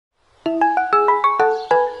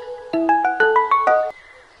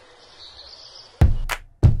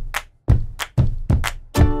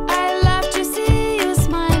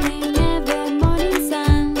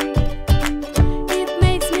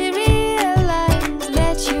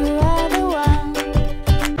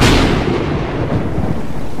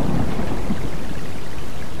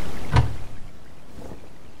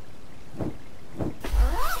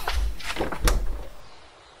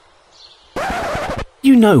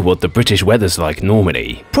know what the British weather's like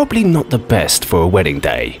normally, probably not the best for a wedding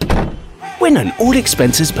day. Win an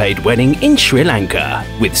all-expenses-paid wedding in Sri Lanka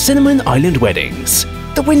with Cinnamon Island Weddings.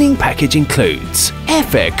 The winning package includes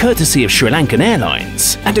airfare courtesy of Sri Lankan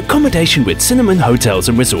Airlines and accommodation with Cinnamon Hotels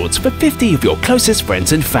and Resorts for 50 of your closest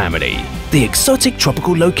friends and family. The exotic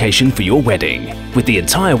tropical location for your wedding, with the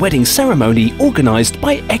entire wedding ceremony organised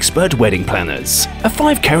by expert wedding planners. A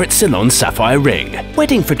 5-carat Ceylon sapphire ring,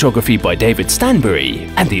 wedding photography by David Stanbury,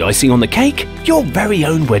 and the icing on the cake, your very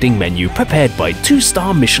own wedding menu prepared by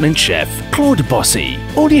 2-star Michelin chef Claude Bosi.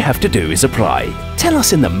 All you have to do is apply. Tell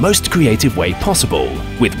us in the most creative way possible,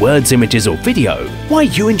 with words, images or video, why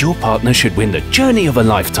you and your partner should win the journey of a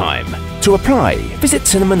lifetime. To apply, visit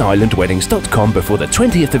cinnamonislandweddings.com before the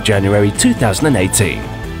 20th of January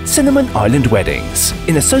 2018. Cinnamon Island Weddings,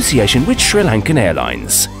 in association with Sri Lankan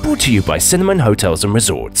Airlines. Brought to you by Cinnamon Hotels and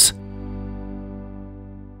Resorts.